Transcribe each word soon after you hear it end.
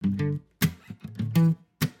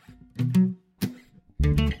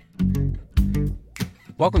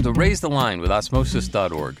Welcome to Raise the Line with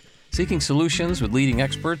Osmosis.org, seeking solutions with leading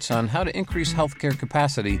experts on how to increase healthcare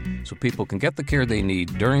capacity so people can get the care they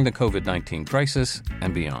need during the COVID-19 crisis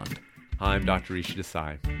and beyond. I'm Dr. Rishi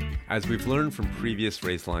Desai. As we've learned from previous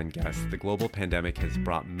Raise the Line guests, the global pandemic has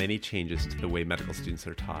brought many changes to the way medical students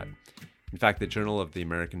are taught. In fact, the Journal of the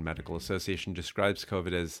American Medical Association describes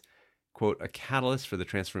COVID as, quote, a catalyst for the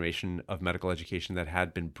transformation of medical education that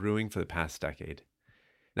had been brewing for the past decade.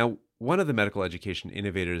 Now, one of the medical education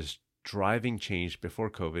innovators driving change before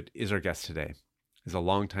COVID is our guest today. He's a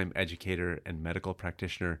longtime educator and medical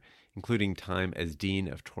practitioner, including time as Dean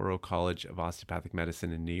of Touro College of Osteopathic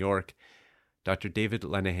Medicine in New York. Dr. David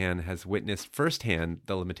Lenihan has witnessed firsthand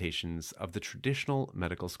the limitations of the traditional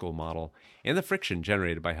medical school model and the friction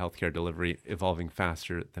generated by healthcare delivery evolving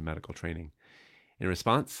faster than medical training. In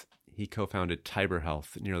response, he co-founded Tiber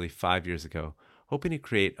Health nearly 5 years ago, hoping to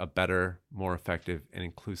create a better, more effective, and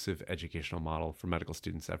inclusive educational model for medical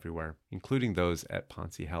students everywhere, including those at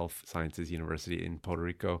Ponce Health Sciences University in Puerto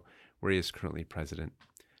Rico, where he is currently president.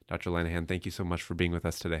 Dr. Lenihan, thank you so much for being with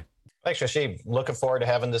us today. Thanks, Rishi. Looking forward to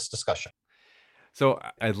having this discussion. So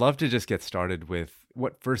I'd love to just get started with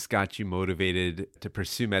what first got you motivated to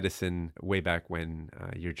pursue medicine way back when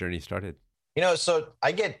your journey started. So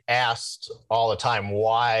I get asked all the time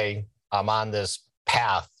why I'm on this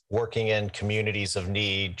path working in communities of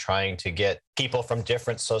need, trying to get people from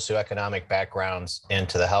different socioeconomic backgrounds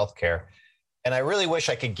into the healthcare. And I really wish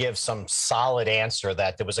I could give some solid answer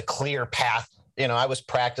that there was a clear path. I was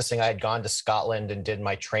practicing, I had gone to Scotland and did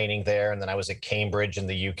my training there. And then I was at Cambridge in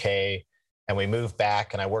the UK, and we moved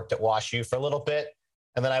back and I worked at WashU for a little bit.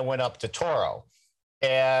 And then I went up to Touro,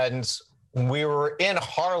 and we were in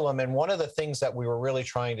Harlem. And one of the things that we were really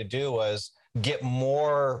trying to do was get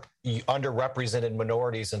more underrepresented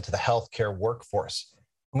minorities into the healthcare workforce.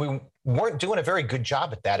 We weren't doing a very good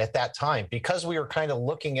job at that time because we were kind of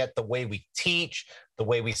looking at the way we teach, the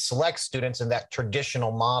way we select students in that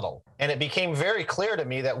traditional model. And it became very clear to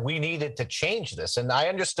me that we needed to change this. And I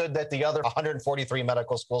understood that the other 143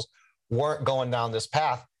 medical schools weren't going down this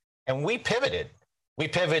path. And we pivoted. We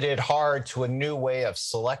pivoted hard to a new way of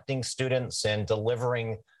selecting students and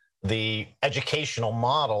delivering the educational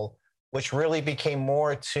model, which really became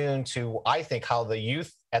more attuned to, I think, how the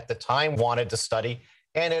youth at the time wanted to study.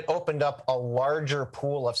 And it opened up a larger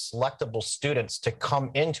pool of selectable students to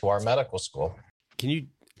come into our medical school. Can you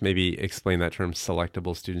maybe explain that term,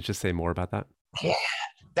 selectable students? Just say more about that. Yeah,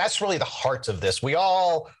 that's really the heart of this. We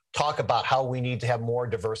all talk about how we need to have more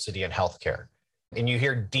diversity in healthcare. And you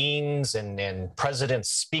hear deans and presidents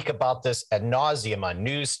speak about this ad nauseum on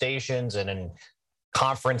news stations and in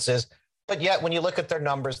conferences. But yet, when you look at their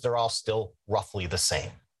numbers, they're all still roughly the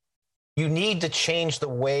same. You need to change the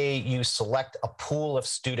way you select a pool of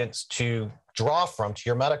students to draw from to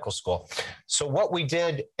your medical school. So what we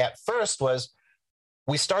did at first was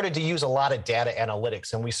we started to use a lot of data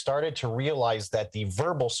analytics, and we started to realize that the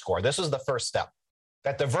verbal score, this was the first step,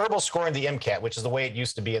 that the verbal score in the MCAT, which is the way it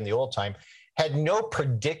used to be in the old time, had no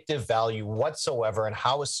predictive value whatsoever in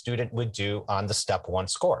how a student would do on the step one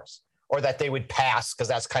scores, or that they would pass, because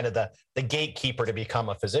that's kind of the gatekeeper to become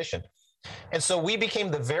a physician. And so we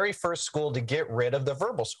became the very first school to get rid of the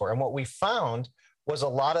verbal score. And what we found was a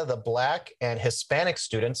lot of the Black and Hispanic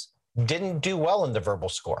students didn't do well in the verbal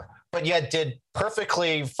score, but yet did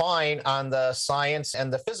perfectly fine on the science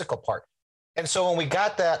and the physical part. And so when we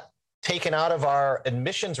got that taken out of our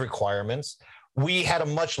admissions requirements, we had a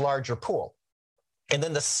much larger pool. And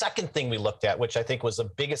then the second thing we looked at, which I think was the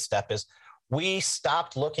biggest step, is we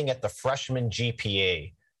stopped looking at the freshman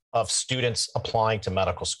GPA of students applying to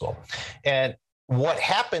medical school. And what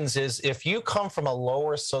happens is if you come from a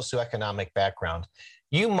lower socioeconomic background,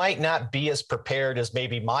 you might not be as prepared as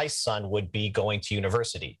maybe my son would be going to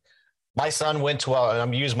university. My son went to I'm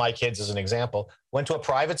going to use my kids as an example, went to a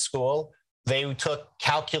private school. They took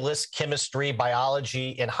calculus, chemistry,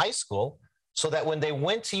 biology in high school, so that when they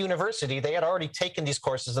went to university, they had already taken these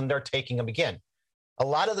courses and they're taking them again. A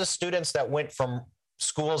lot of the students that went from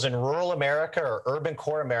schools in rural America or urban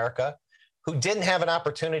core America who didn't have an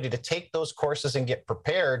opportunity to take those courses and get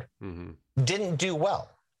prepared didn't do well.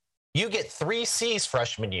 You get 3 C's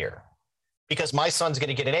freshman year because my son's going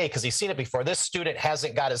to get an A because he's seen it before. This student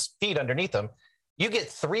hasn't got his feet underneath him. You get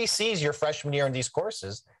 3 C's your freshman year in these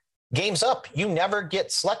courses. Game's up. You never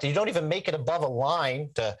get selected. You don't even make it above a line,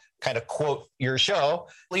 to kind of quote your show.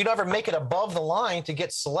 You never make it above the line to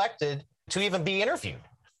get selected to even be interviewed.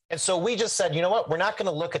 And so we just said, you know what, we're not going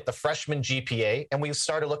to look at the freshman GPA. And we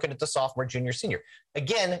started looking at the sophomore, junior, senior.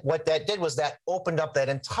 Again, what that did was that opened up that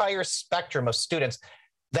entire spectrum of students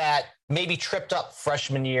that maybe tripped up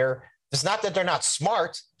freshman year. It's not that they're not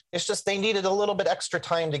smart. It's just they needed a little bit extra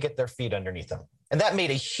time to get their feet underneath them. And that made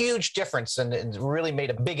a huge difference and really made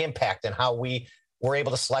a big impact in how we were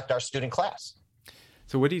able to select our student class.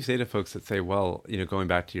 So what do you say to folks that say, well, going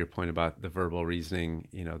back to your point about the verbal reasoning,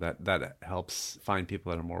 that helps find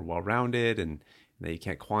people that are more well-rounded and that you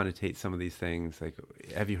can't quantitate some of these things? Like,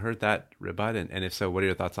 have you heard that rebut? And if so, what are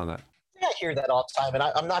your thoughts on that? Yeah, I hear that all the time. And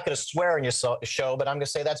I'm not going to swear on your show, but I'm going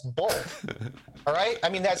to say that's bull. All right? I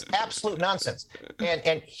mean, that's absolute nonsense.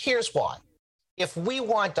 And here's why. If we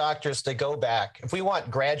want doctors to go back, if we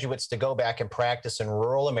want graduates to go back and practice in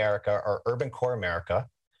rural America or urban core America,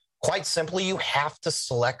 quite simply, you have to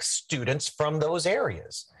select students from those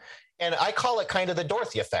areas. And I call it kind of the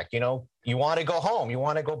Dorothy effect. You want to go home. You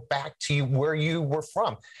want to go back to where you were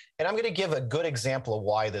from. And I'm going to give a good example of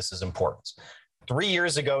why this is important. 3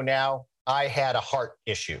 years ago now, I had a heart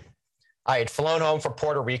issue. I had flown home from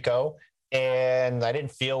Puerto Rico and I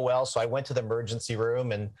didn't feel well. So I went to the emergency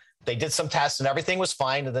room and they did some tests and everything was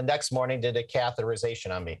fine. And the next morning did a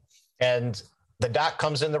catheterization on me. And the doc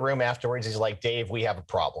comes in the room afterwards. He's like, Dave, we have a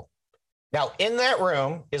problem. Now, in that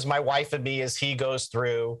room is my wife and me as he goes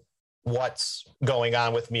through what's going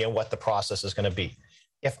on with me and what the process is going to be.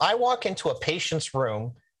 If I walk into a patient's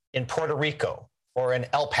room in Puerto Rico or in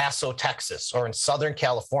El Paso, Texas, or in Southern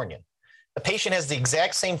California, the patient has the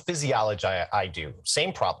exact same physiology I do,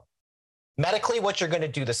 same problem. Medically, what you're going to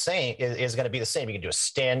do the same is going to be the same. You can do a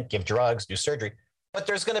stent, give drugs, do surgery, but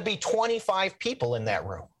there's going to be 25 people in that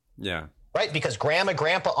room. Yeah. Right? Because grandma,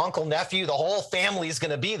 grandpa, uncle, nephew, the whole family is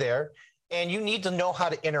going to be there. And you need to know how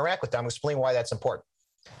to interact with them. I'll explain why that's important.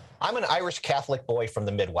 I'm an Irish Catholic boy from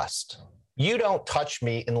the Midwest. You don't touch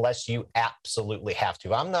me unless you absolutely have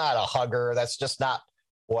to. I'm not a hugger. That's just not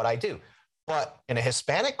what I do. But in a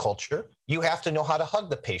Hispanic culture, you have to know how to hug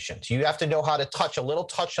the patient. You have to know how to touch. A little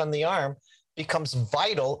touch on the arm becomes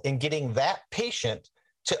vital in getting that patient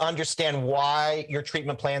to understand why your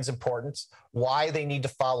treatment plan is important, why they need to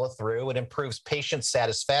follow through. It improves patient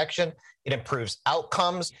satisfaction. It improves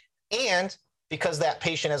outcomes. And because that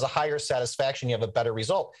patient has a higher satisfaction, you have a better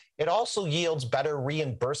result. It also yields better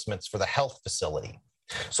reimbursements for the health facility.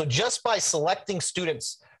 So just by selecting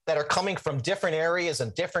students that are coming from different areas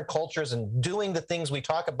and different cultures and doing the things we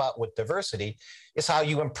talk about with diversity is how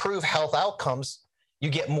you improve health outcomes. You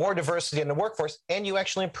get more diversity in the workforce, and you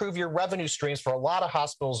actually improve your revenue streams for a lot of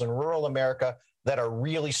hospitals in rural America that are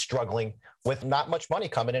really struggling with not much money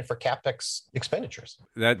coming in for CapEx expenditures.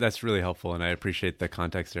 That's really helpful, and I appreciate the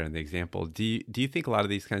context there and the example. Do you think a lot of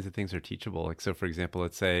these kinds of things are teachable? Like, so for example,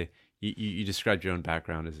 let's say you described your own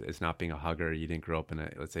background as not being a hugger. You didn't grow up in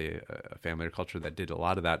a family or culture that did a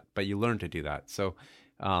lot of that, but you learned to do that. So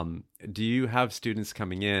do you have students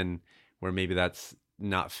coming in where maybe that's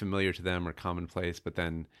not familiar to them or commonplace, but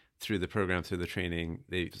then through the program, through the training,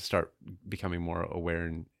 they start becoming more aware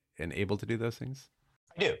and able to do those things?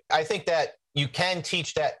 I do. I think that you can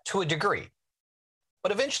teach that to a degree,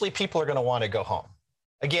 but eventually people are going to want to go home.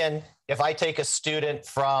 Again, if I take a student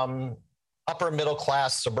from upper middle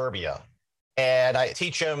class suburbia and I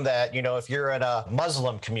teach them that, if you're in a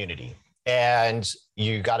Muslim community and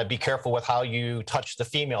you got to be careful with how you touch the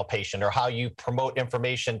female patient or how you promote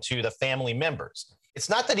information to the family members. It's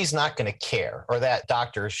not that he's not going to care or that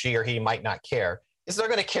doctor, she or he might not care. It's they're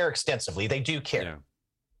going to care extensively. They do care. Yeah.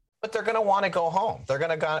 But they're going to want to go home. They're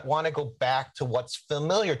going to want to go back to what's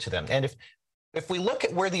familiar to them. And if we look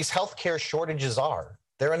at where these healthcare shortages are,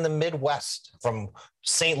 they're in the Midwest, from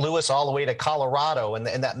St. Louis all the way to Colorado and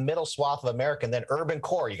that middle swath of America, and then urban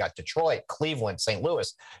core. You got Detroit, Cleveland, St.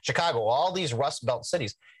 Louis, Chicago, all these Rust Belt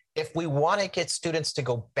cities. If we want to get students to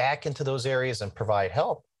go back into those areas and provide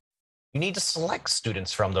help, you need to select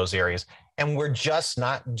students from those areas. And we're just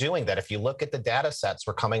not doing that. If you look at the data sets,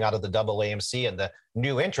 we're coming out of the AAMC and the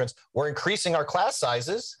new entrants, we're increasing our class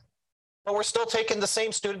sizes, but we're still taking the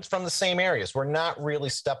same students from the same areas. We're not really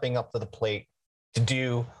stepping up to the plate to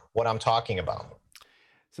do what I'm talking about.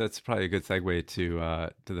 So that's probably a good segue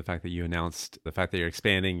to the fact that you announced the fact that you're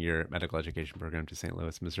expanding your medical education program to St.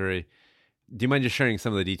 Louis, Missouri. Do you mind just sharing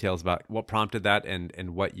some of the details about what prompted that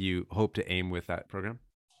and what you hope to aim with that program?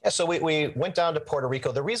 Yeah, so we went down to Puerto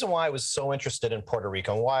Rico. The reason why I was so interested in Puerto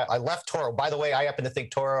Rico and why I left Toro, by the way, I happen to think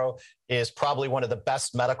Toro is probably one of the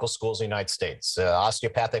best medical schools in the United States,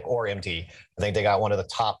 osteopathic or MD. I think they got one of the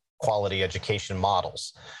top quality education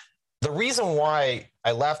models. The reason why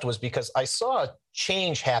I left was because I saw a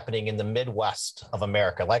change happening in the Midwest of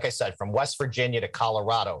America. Like I said, from West Virginia to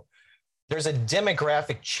Colorado, there's a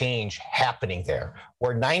demographic change happening there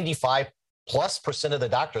where 95+% of the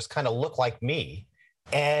doctors kind of look like me.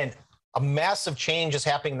 And a massive change is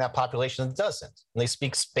happening in that population that doesn't. And they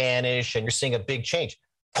speak Spanish, and you're seeing a big change.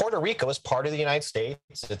 Puerto Rico is part of the United States.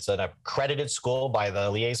 It's an accredited school by the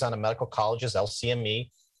Liaison of Medical Colleges, LCME.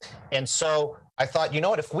 And so I thought, you know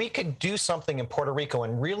what, if we could do something in Puerto Rico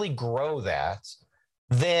and really grow that,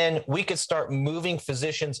 then we could start moving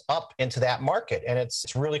physicians up into that market. And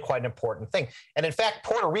it's really quite an important thing. And in fact,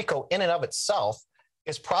 Puerto Rico in and of itself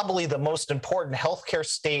is probably the most important healthcare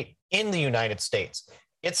state in the United States.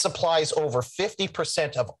 It supplies over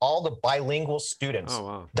 50% of all the bilingual students,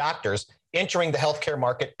 doctors, entering the healthcare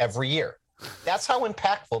market every year. That's how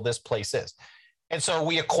impactful this place is. And so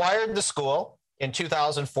we acquired the school in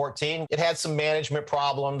 2014. It had some management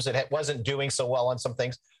problems. It wasn't doing so well on some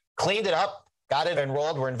things. Cleaned it up, got it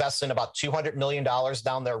enrolled. We're investing about $200 million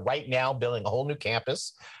down there right now, building a whole new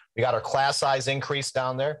campus. We got our class size increase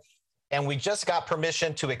down there. And we just got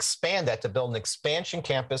permission to expand that, to build an expansion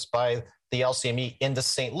campus by the LCME into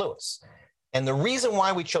St. Louis. And the reason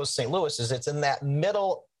why we chose St. Louis is it's in that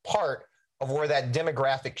middle part of where that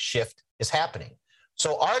demographic shift is happening.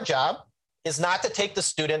 So our job is not to take the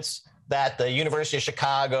students that the University of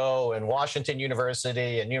Chicago and Washington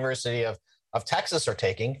University and University of Texas are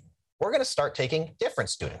taking. We're going to start taking different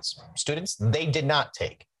students they did not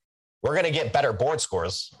take. We're going to get better board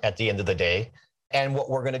scores at the end of the day. And what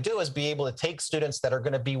we're going to do is be able to take students that are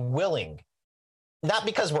going to be willing, not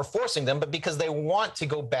because we're forcing them, but because they want to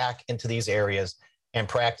go back into these areas and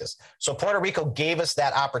practice. So Puerto Rico gave us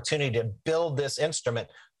that opportunity to build this instrument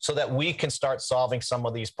so that we can start solving some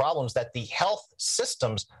of these problems that the health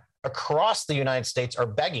systems across the United States are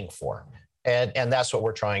begging for. And that's what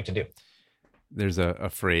we're trying to do. There's a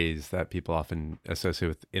phrase that people often associate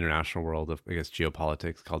with the international world of, I guess,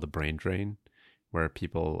 geopolitics called the brain drain, where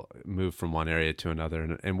people move from one area to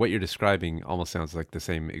another. And what you're describing almost sounds like the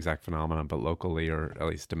same exact phenomenon, but locally or at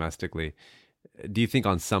least domestically. Do you think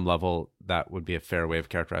on some level that would be a fair way of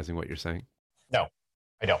characterizing what you're saying? No,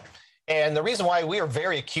 I don't. And the reason why we are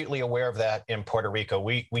very acutely aware of that in Puerto Rico,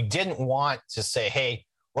 we didn't want to say, hey,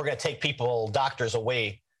 we're going to take doctors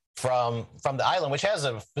away from the island, which has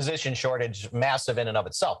a physician shortage massive in and of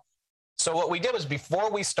itself. So what we did was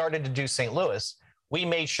before we started to do St. Louis, we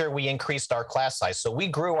made sure we increased our class size. So we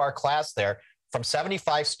grew our class there from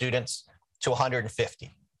 75 students to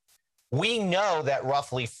 150. We know that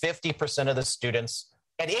roughly 50% of the students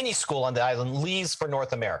at any school on the island leaves for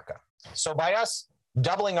North America. So by us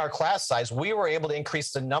doubling our class size, we were able to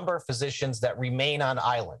increase the number of physicians that remain on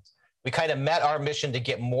island. We kind of met our mission to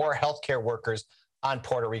get more healthcare workers on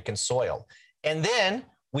Puerto Rican soil. And then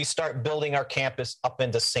we start building our campus up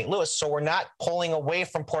into St. Louis. So we're not pulling away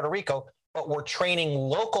from Puerto Rico, but we're training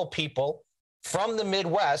local people from the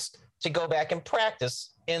Midwest to go back and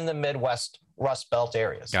practice in the Midwest Rust Belt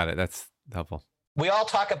areas. Got it. That's helpful. We all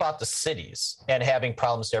talk about the cities and having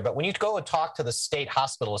problems there, but when you go and talk to the state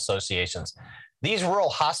hospital associations, these rural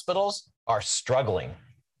hospitals are struggling.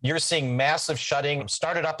 You're seeing massive shutting.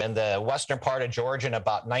 Started up in the western part of Georgia in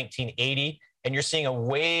about 1980, and you're seeing a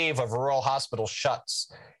wave of rural hospital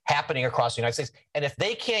shuts happening across the United States. And if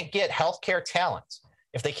they can't get healthcare talent,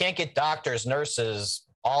 if they can't get doctors, nurses,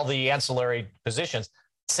 all the ancillary positions,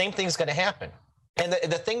 same thing's going to happen. And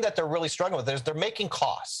the thing that they're really struggling with is they're making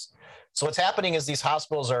costs. So what's happening is these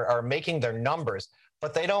hospitals are making their numbers,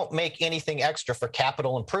 but they don't make anything extra for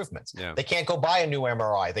capital improvements. Yeah. They can't go buy a new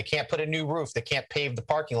MRI. They can't put a new roof. They can't pave the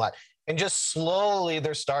parking lot. And just slowly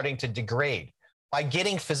they're starting to degrade. By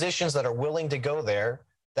getting physicians that are willing to go there,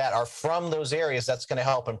 that are from those areas, that's going to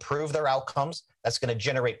help improve their outcomes. That's going to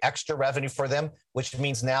generate extra revenue for them, which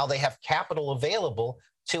means now they have capital available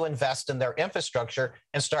to invest in their infrastructure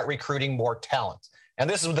and start recruiting more talent. And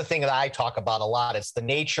this is the thing that I talk about a lot. It's the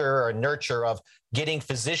nature or nurture of getting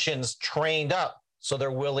physicians trained up so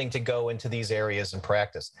they're willing to go into these areas and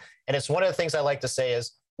practice. And it's one of the things I like to say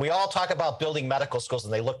is we all talk about building medical schools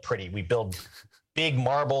and they look pretty. We build big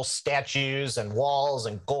marble statues and walls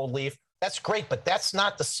and gold leaf. That's great, but that's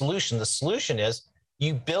not the solution. The solution is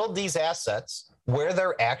you build these assets where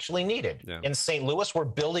they're actually needed. Yeah. In St. Louis, we're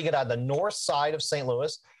building it on the north side of St.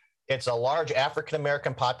 Louis. It's a large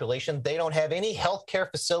African-American population. They don't have any healthcare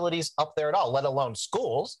facilities up there at all, let alone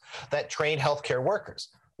schools that train healthcare workers.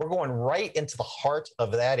 We're going right into the heart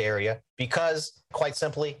of that area because, quite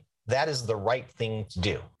simply, that is the right thing to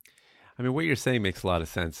do. I mean, what you're saying makes a lot of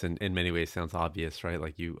sense and in many ways sounds obvious, right?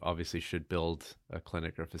 Like you obviously should build a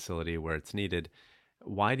clinic or facility where it's needed.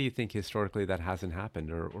 Why do you think historically that hasn't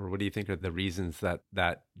happened? Or what do you think are the reasons that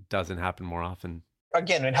that doesn't happen more often?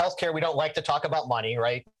 Again, in healthcare, we don't like to talk about money,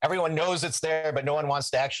 right? Everyone knows it's there, but no one wants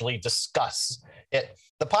to actually discuss it.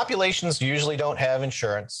 The populations usually don't have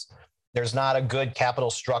insurance. There's not a good capital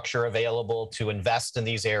structure available to invest in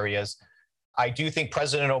these areas. I do think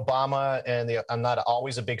President Obama I'm not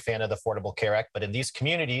always a big fan of the Affordable Care Act, but in these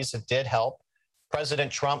communities, it did help.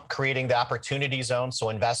 President Trump creating the opportunity zone so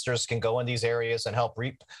investors can go in these areas and help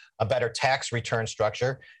reap a better tax return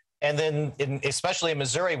structure. And then especially in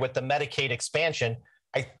Missouri with the Medicaid expansion,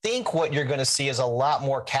 I think what you're going to see is a lot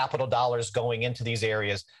more capital dollars going into these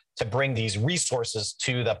areas to bring these resources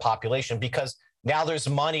to the population, because now there's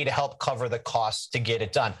money to help cover the costs to get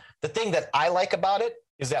it done. The thing that I like about it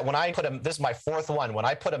is that when I this is my fourth one, when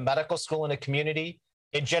I put a medical school in a community,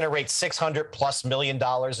 it generates $600+ million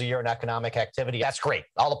a year in economic activity. That's great.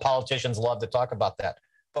 All the politicians love to talk about that.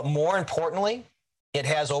 But more importantly, it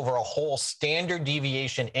has over a whole standard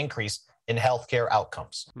deviation increase in healthcare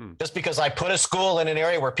outcomes. Just because I put a school in an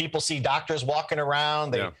area where people see doctors walking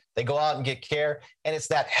around, they go out and get care, and it's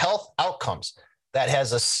that health outcomes that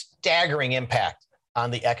has a staggering impact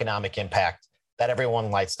on the economic impact that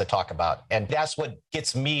everyone likes to talk about. And that's what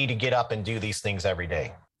gets me to get up and do these things every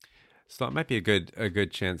day. So that might be a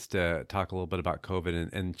good chance to talk a little bit about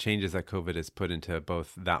COVID and changes that COVID has put into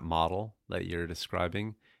both that model that you're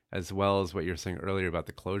describing, as well as what you were saying earlier about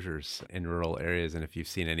the closures in rural areas, and if you've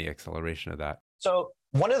seen any acceleration of that. So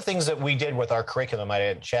one of the things that we did with our curriculum I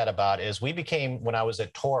didn't chat about is we became, when I was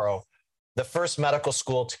at Touro, the first medical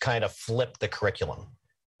school to kind of flip the curriculum.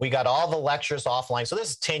 We got all the lectures offline. So this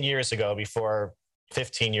is 10 years ago, before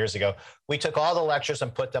 15 years ago. We took all the lectures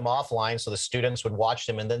and put them offline so the students would watch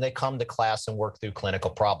them, and then they come to class and work through clinical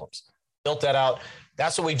problems. Built that out.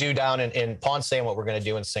 That's what we do down in Ponce and what we're going to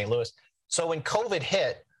do in St. Louis. So when COVID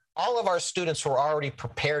hit, all of our students were already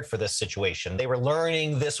prepared for this situation. They were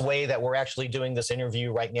learning this way that we're actually doing this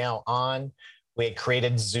interview right now on. We had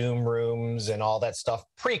created Zoom rooms and all that stuff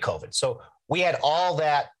pre-COVID. So we had all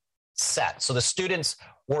that set. So the students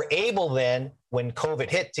were able then, when COVID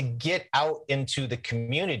hit, to get out into the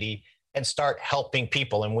community and start helping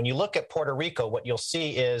people. And when you look at Puerto Rico, what you'll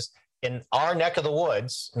see is in our neck of the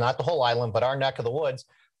woods, not the whole island, but our neck of the woods,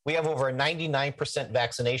 we have over a 99%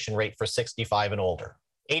 vaccination rate for 65 and older,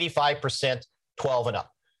 85% 12 and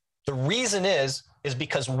up. The reason is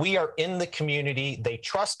because we are in the community, they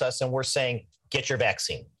trust us, and we're saying, get your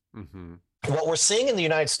vaccine. Mm-hmm. What we're seeing in the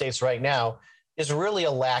United States right now is really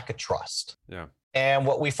a lack of trust. Yeah. And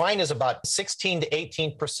what we find is about 16 to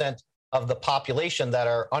 18% of the population that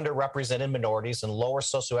are underrepresented minorities and lower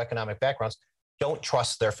socioeconomic backgrounds don't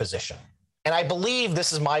trust their physician. And I believe,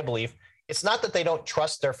 this is my belief, it's not that they don't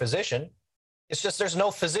trust their physician. It's just there's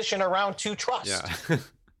no physician around to trust. Yeah.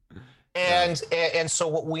 And so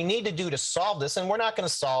what we need to do to solve this, and I'm not going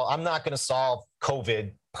to solve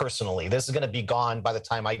COVID personally. This is going to be gone by the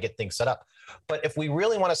time I get things set up. But if we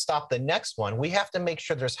really want to stop the next one, we have to make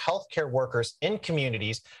sure there's healthcare workers in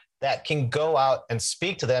communities that can go out and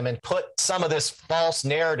speak to them and put some of this false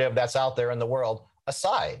narrative that's out there in the world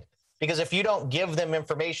aside. Because if you don't give them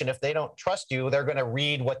information, if they don't trust you, they're going to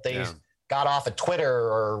read what they got off of Twitter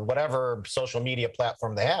or whatever social media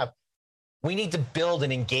platform they have. We need to build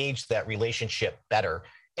and engage that relationship better.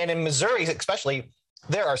 And in Missouri, especially,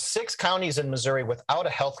 there are 6 counties in Missouri without a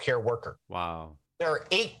healthcare worker. Wow. There are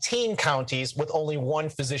 18 counties with only 1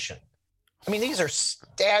 physician. I mean, these are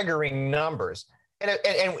staggering numbers. And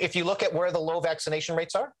if you look at where the low vaccination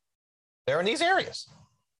rates are, they're in these areas.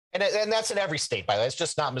 And that's in every state, by the way. It's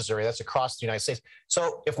just not Missouri. That's across the United States.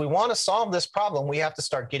 So if we want to solve this problem, we have to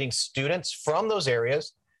start getting students from those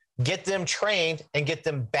areas, get them trained, and get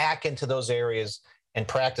them back into those areas and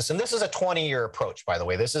practice. And this is a 20-year approach, by the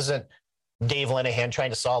way. This isn't Dave Linehan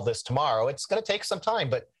trying to solve this tomorrow. It's going to take some time,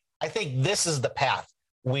 but I think this is the path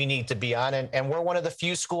we need to be on. And we're one of the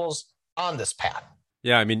few schools on this path.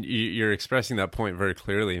 Yeah, I mean, you're expressing that point very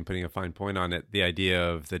clearly and putting a fine point on it, the idea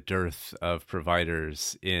of the dearth of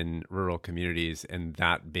providers in rural communities, and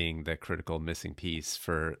that being the critical missing piece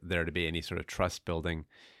for there to be any sort of trust building.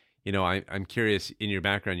 You know, I'm curious, in your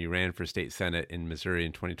background, you ran for state senate in Missouri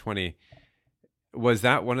in 2020. Was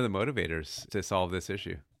that one of the motivators to solve this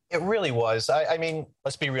issue? It really was. I mean,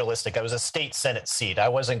 let's be realistic. I was a state senate seat. I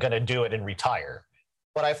wasn't going to do it and retire.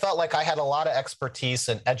 But I felt like I had a lot of expertise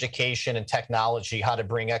in education and technology, how to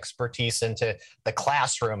bring expertise into the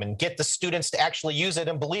classroom and get the students to actually use it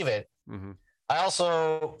and believe it. Mm-hmm. I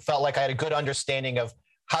also felt like I had a good understanding of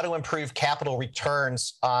how to improve capital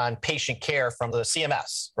returns on patient care from the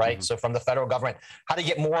CMS, right? Mm-hmm. So from the federal government, how to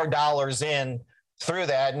get more dollars in through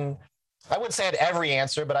that. And I wouldn't say I had every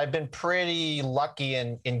answer, but I've been pretty lucky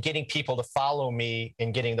in getting people to follow me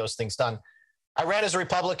in getting those things done. I ran as a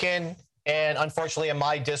Republican. And unfortunately, in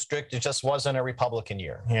my district, it just wasn't a Republican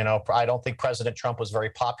year. You know, I don't think President Trump was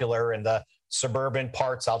very popular in the suburban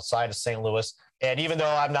parts outside of St. Louis. And even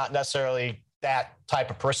though I'm not necessarily that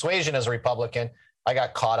type of persuasion as a Republican, I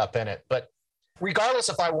got caught up in it. But regardless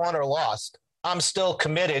if I won or lost, I'm still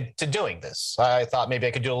committed to doing this. I thought maybe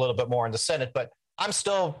I could do a little bit more in the Senate, but I'm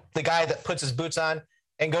still the guy that puts his boots on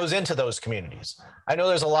and goes into those communities. I know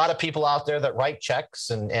there's a lot of people out there that write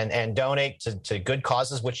checks and donate to good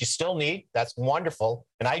causes, which you still need. That's wonderful.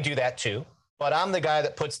 And I do that too. But I'm the guy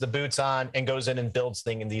that puts the boots on and goes in and builds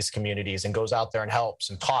things in these communities and goes out there and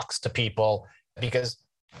helps and talks to people, because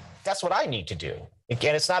that's what I need to do.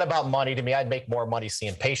 Again, it's not about money to me. I'd make more money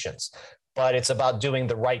seeing patients, but it's about doing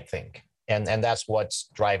the right thing. And that's what's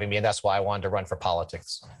driving me. And that's why I wanted to run for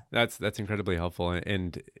politics. That's incredibly helpful.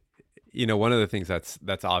 And one of the things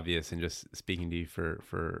that's obvious in just speaking to you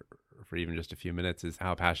for even just a few minutes is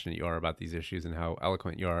how passionate you are about these issues and how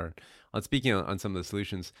eloquent you are on speaking on some of the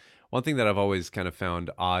solutions. One thing that I've always kind of found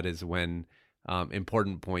odd is when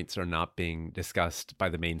important points are not being discussed by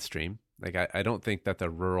the mainstream. Like I don't think that the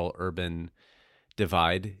rural-urban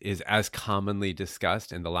divide is as commonly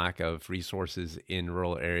discussed, and the lack of resources in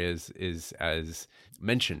rural areas is as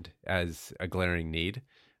mentioned as a glaring need.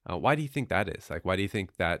 Why do you think that is? Like, why do you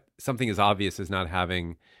think that something as obvious as not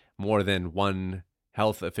having more than one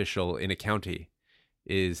health official in a county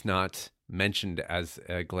is not mentioned as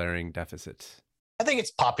a glaring deficit? I think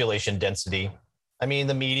it's population density. I mean,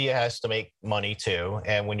 the media has to make money too.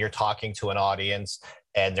 And when you're talking to an audience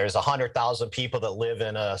and there's 100,000 people that live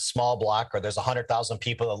in a small block, or there's 100,000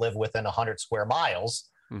 people that live within 100 square miles,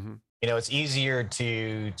 it's easier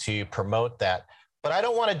to promote that. But I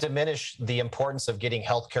don't want to diminish the importance of getting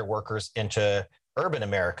healthcare workers into urban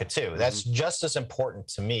America too. That's just as important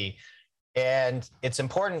to me. And it's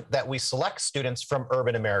important that we select students from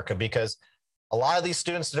urban America, because a lot of these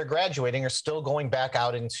students that are graduating are still going back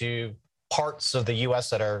out into parts of the US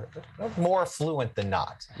that are more affluent than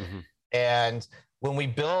not. And when we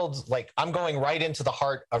build, like, I'm going right into the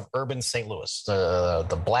heart of urban St. Louis,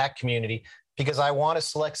 the Black community, because I want to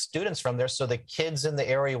select students from there so the kids in the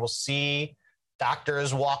area will see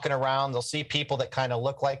doctors walking around. They'll see people that kind of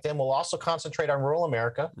look like them. We'll also concentrate on rural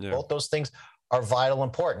America. Yeah. Both those things are vital,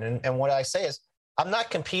 important. And what I say is, I'm not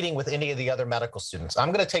competing with any of the other medical students.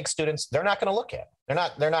 I'm going to take students they're not going to look at.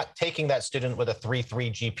 They're not taking that student with a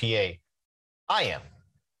 3.3 GPA. I am,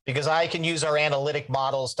 because I can use our analytic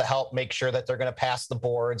models to help make sure that they're going to pass the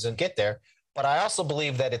boards and get there. But I also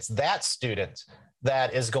believe that it's that student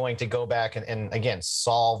that is going to go back and again,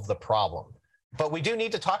 solve the problem. But we do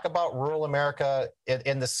need to talk about rural America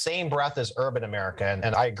in the same breath as urban America.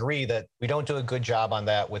 And I agree that we don't do a good job on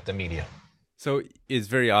that with the media. So it's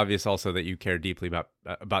very obvious also that you care deeply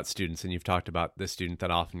about students, and you've talked about the student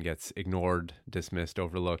that often gets ignored, dismissed,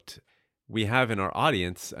 overlooked. We have in our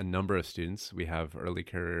audience a number of students. We have early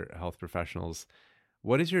career health professionals.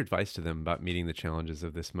 What is your advice to them about meeting the challenges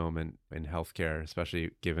of this moment in healthcare,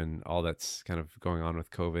 especially given all that's kind of going on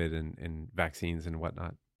with COVID and vaccines and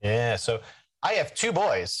whatnot? Yeah, so I have two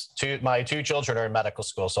boys. My two children are in medical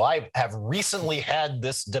school. So I have recently had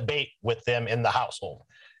this debate with them in the household.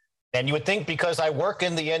 And you would think because I work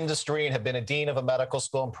in the industry and have been a dean of a medical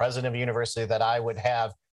school and president of a university that I would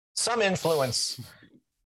have some influence.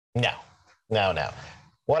 No.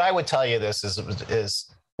 What I would tell you this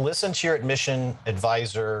is listen to your admission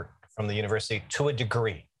advisor from the university to a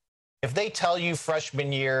degree. If they tell you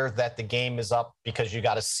freshman year that the game is up because you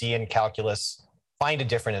got a C in calculus, find a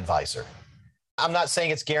different advisor. I'm not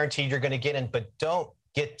saying it's guaranteed you're going to get in, but don't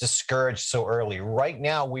get discouraged so early. Right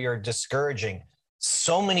now, we are discouraging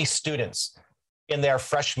so many students in their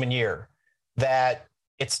freshman year that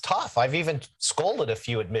it's tough. I've even scolded a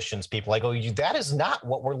few admissions people. I go, that is not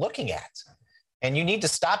what we're looking at. And you need to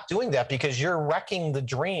stop doing that, because you're wrecking the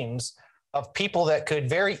dreams of people that could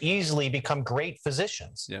very easily become great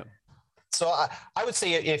physicians. Yeah. So I would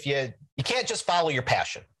say if you can't just follow your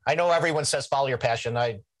passion. I know everyone says follow your passion.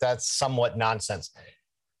 That's somewhat nonsense.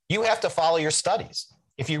 You have to follow your studies.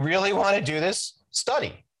 If you really want to do this,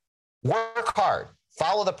 study. Work hard,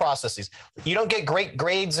 follow the processes. You don't get great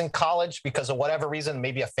grades in college because of whatever reason,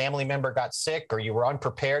 maybe a family member got sick or you were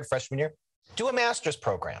unprepared freshman year. Do a master's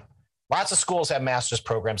program. Lots of schools have master's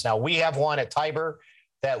programs now. We have one at Tiber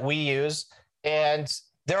that we use, and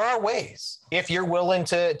there are ways if you're willing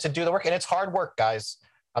to do the work. And it's hard work, guys.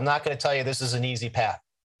 I'm not going to tell you this is an easy path,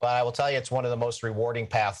 but I will tell you it's one of the most rewarding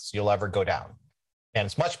paths you'll ever go down. And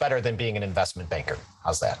it's much better than being an investment banker.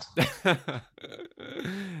 How's that?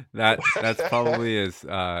 That's probably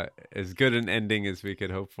as good an ending as we could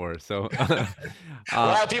hope for. So a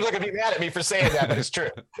lot of people are going to be mad at me for saying that, but it's true.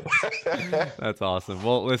 That's awesome.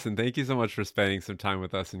 Well, listen, thank you so much for spending some time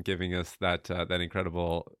with us and giving us that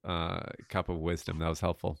incredible cup of wisdom. That was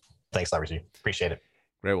helpful. Thanks, Rishi. Appreciate it.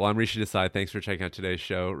 Great. Well, I'm Rishi Desai. Thanks for checking out today's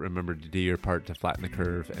show. Remember to do your part to flatten the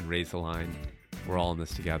curve and raise the line. we're all in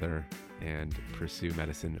this together and pursue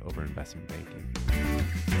medicine over investment banking.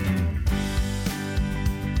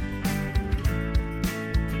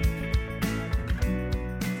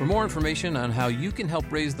 For more information on how you can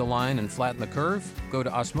help raise the line and flatten the curve, go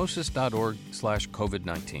to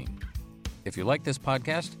osmosis.org/COVID-19. If you like this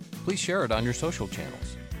podcast, please share it on your social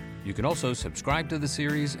channels. You can also subscribe to the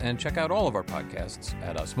series and check out all of our podcasts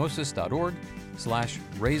at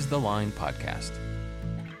osmosis.org/raisethelinepodcast.